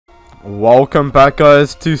Welcome back,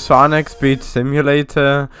 guys, to Sonic Speed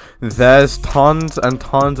Simulator. There's tons and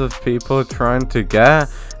tons of people trying to get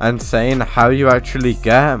and saying how you actually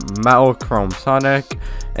get Metal Chrome Sonic.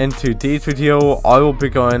 In today's video, I will be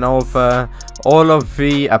going over all of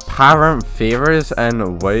the apparent theories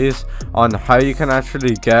and ways on how you can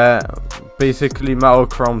actually get basically Metal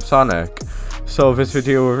Chrome Sonic. So this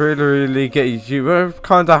video will really get you, will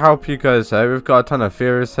kind of help you guys out. We've got a ton of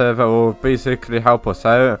theories here that will basically help us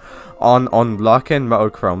out on unlocking Metal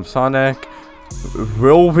Chrome Sonic.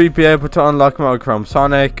 Will we be able to unlock Metal Chrome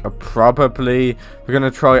Sonic? Probably. We're going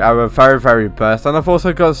to try our very best. And I've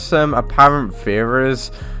also got some apparent theories.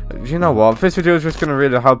 You know what, this video is just going to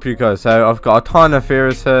really help you guys out. I've got a ton of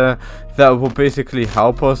theories here that will basically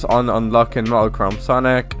help us on unlocking Metal Chrome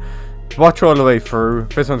Sonic. Watch all the way through.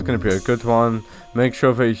 This one's going to be a good one. Make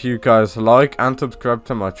sure that you guys like and subscribe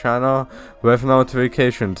to my channel with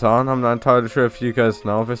notifications on. I'm not entirely sure if you guys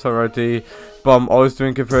know this already, but I'm always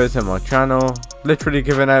doing giveaways in my channel. Literally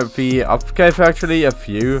giving out I've gave actually a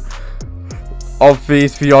few of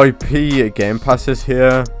these VIP game passes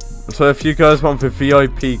here. So if you guys want the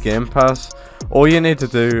VIP game pass, all you need to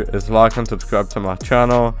do is like and subscribe to my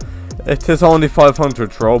channel. It is only 500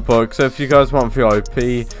 Robux, so if you guys want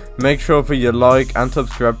VIP, make sure that you like and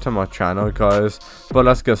subscribe to my channel, guys. But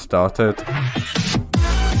let's get started.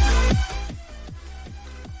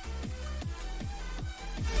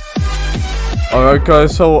 Alright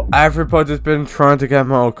guys, so everybody's been trying to get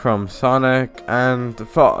Metal Chrome Sonic, and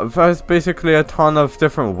there's basically a ton of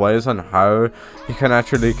different ways on how you can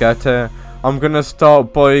actually get it. I'm gonna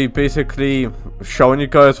start by basically showing you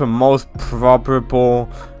guys the most probable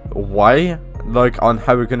way, like on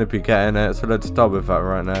how we're gonna be getting it. So let's start with that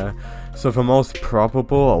right now. So the most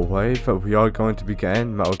probable way that we are going to be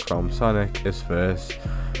getting Metal Chrome Sonic is this.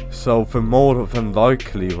 So the more than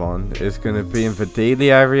likely one is gonna be in the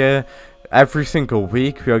daily area. Every single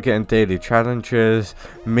week we are getting daily challenges,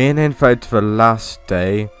 meaning that it's the last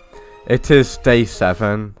day. It is day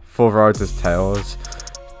 7 for Rider's Tales.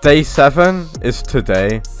 Day 7 is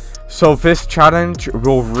today, so this challenge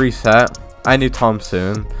will reset anytime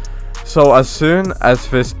soon. So as soon as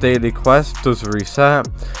this daily quest does reset,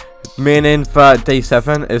 meaning that day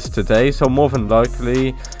 7 is today, so more than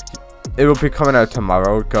likely it will be coming out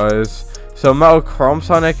tomorrow, guys. So Metal Chrome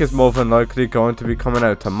Sonic is more than likely going to be coming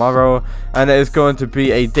out tomorrow, and it is going to be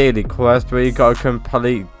a daily quest where you gotta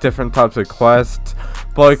complete different types of quests.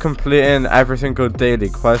 By completing every single daily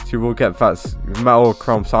quest, you will get that Metal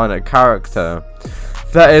Chrome Sonic character.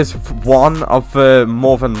 That is one of the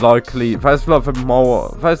more than likely. That's likely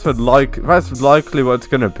what it's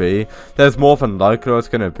gonna be. There's more than likely what it's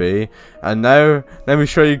gonna be. And now let me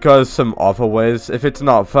show you guys some other ways. If it's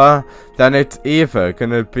not that, then it's either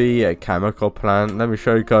gonna be a chemical plant. Let me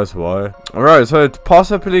show you guys why. Alright, so it's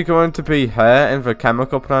possibly going to be here in the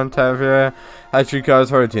chemical plant area. As you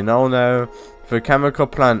guys already know now, the chemical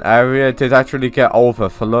plant area did actually get over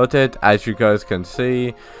flooded, as you guys can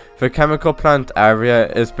see. The chemical plant area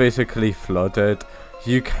is basically flooded.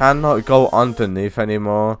 You cannot go underneath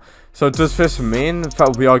anymore. So does this mean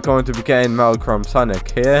that we are going to be getting Metal Chrome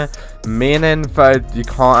Sonic here? Meaning that you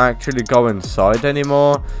can't actually go inside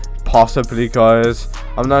anymore? Possibly, guys.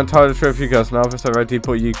 I'm not entirely sure if you guys know this already,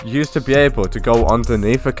 but you used to be able to go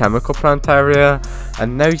underneath the chemical plant area,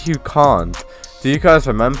 and now you can't. Do you guys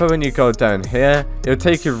remember when you go down here? It'll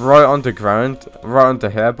take you right underground, right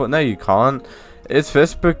under here, but now you can't. Is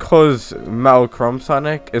this because Metal Chrome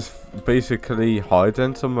Sonic is basically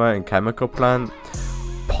hiding somewhere in chemical plant?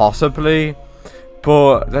 Possibly.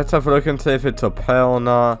 But let's have a look and see if it's up here or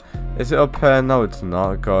not. Is it up here? No, it's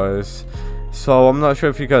not, guys. So I'm not sure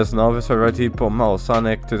if you guys know this already, but Metal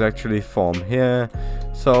Sonic did actually form here.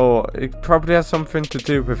 So it probably has something to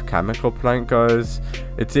do with chemical plant, guys.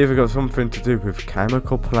 It's either got something to do with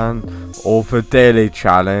chemical plant or the daily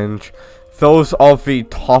challenge. Those are the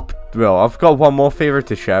top. Well, I've got one more theory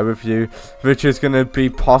to share with you, which is going to be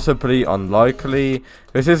possibly unlikely.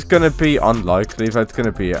 This is going to be unlikely that's going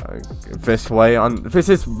to be this way. This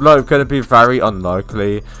is like going to be very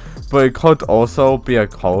unlikely, but it could also be a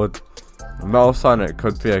code. Metal Sonic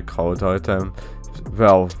could be a code item.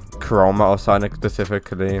 Well, Chrome Metal Sonic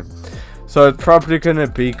specifically. So it's probably going to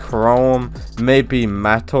be Chrome, maybe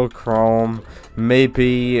Metal Chrome,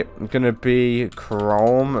 maybe gonna be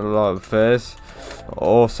Chrome like this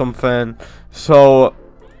or something. So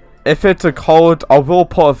if it's a code, I will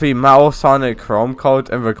put the Metal Sonic Chrome code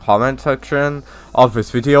in the comment section of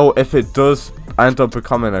this video if it does end up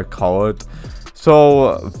becoming a code.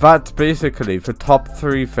 So that's basically the top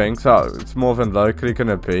 3 things that it's more than likely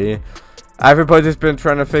gonna be. Everybody's been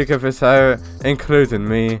trying to figure this out, including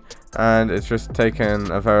me, and it's just taken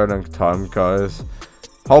a very long time, guys.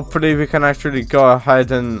 Hopefully we can actually go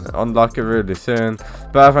ahead and unlock it really soon,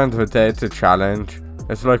 but at the end of the day it's a challenge.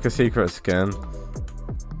 It's like a secret skin.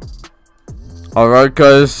 Alright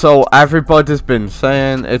guys, so everybody's been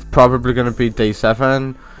saying it's probably going to be day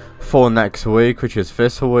 7 for next week, which is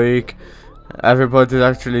this week. Everybody's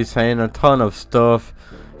actually saying a ton of stuff.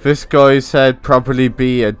 This guy said probably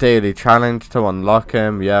be a daily challenge to unlock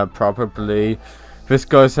him. Yeah, probably. This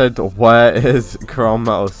guy said, where is Chrome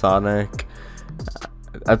Metal Sonic?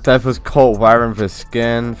 A dev was caught wearing the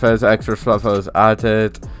skin. There's extra stuff that was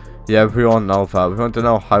added. Yeah, we all know that. We want to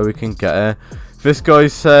know how we can get it. This guy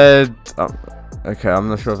said... okay, I'm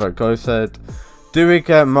not sure if that guy said... do we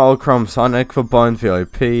get Metal Chrome Sonic for buying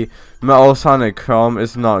VIP? Metal Sonic Chrome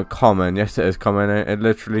is not common. Yes, it is common. It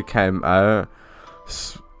literally came out.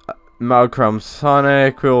 Metal Chrome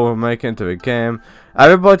Sonic, we'll make it into a game.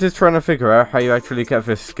 Everybody's trying to figure out how you actually get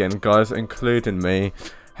this skin, guys, including me.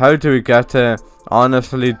 How do we get it?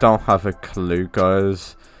 Honestly, don't have a clue,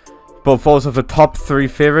 guys. But those are the top 3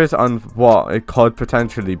 theories on what it could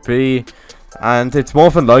potentially be. And it's more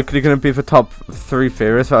than likely going to be the top 3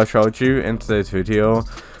 theories that I showed you in today's video.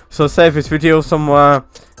 So save this video somewhere.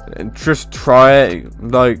 Just try it.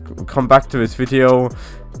 Like, come back to this video.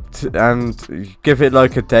 And give it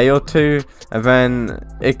like a day or 2, and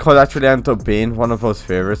then it could actually end up being one of those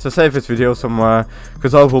theories. So save this video somewhere,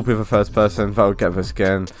 because I will be the first person that will get the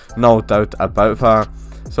skin, no doubt about that.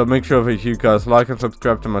 So make sure that you guys like and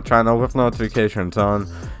subscribe to my channel with notifications on,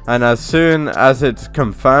 and as soon as it's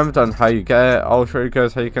confirmed on how you get it, I'll show you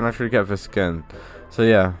guys how you can actually get the skin. So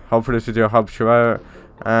yeah, hopefully this video helps you out,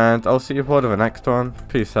 and I'll see you for the next one.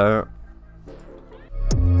 Peace out.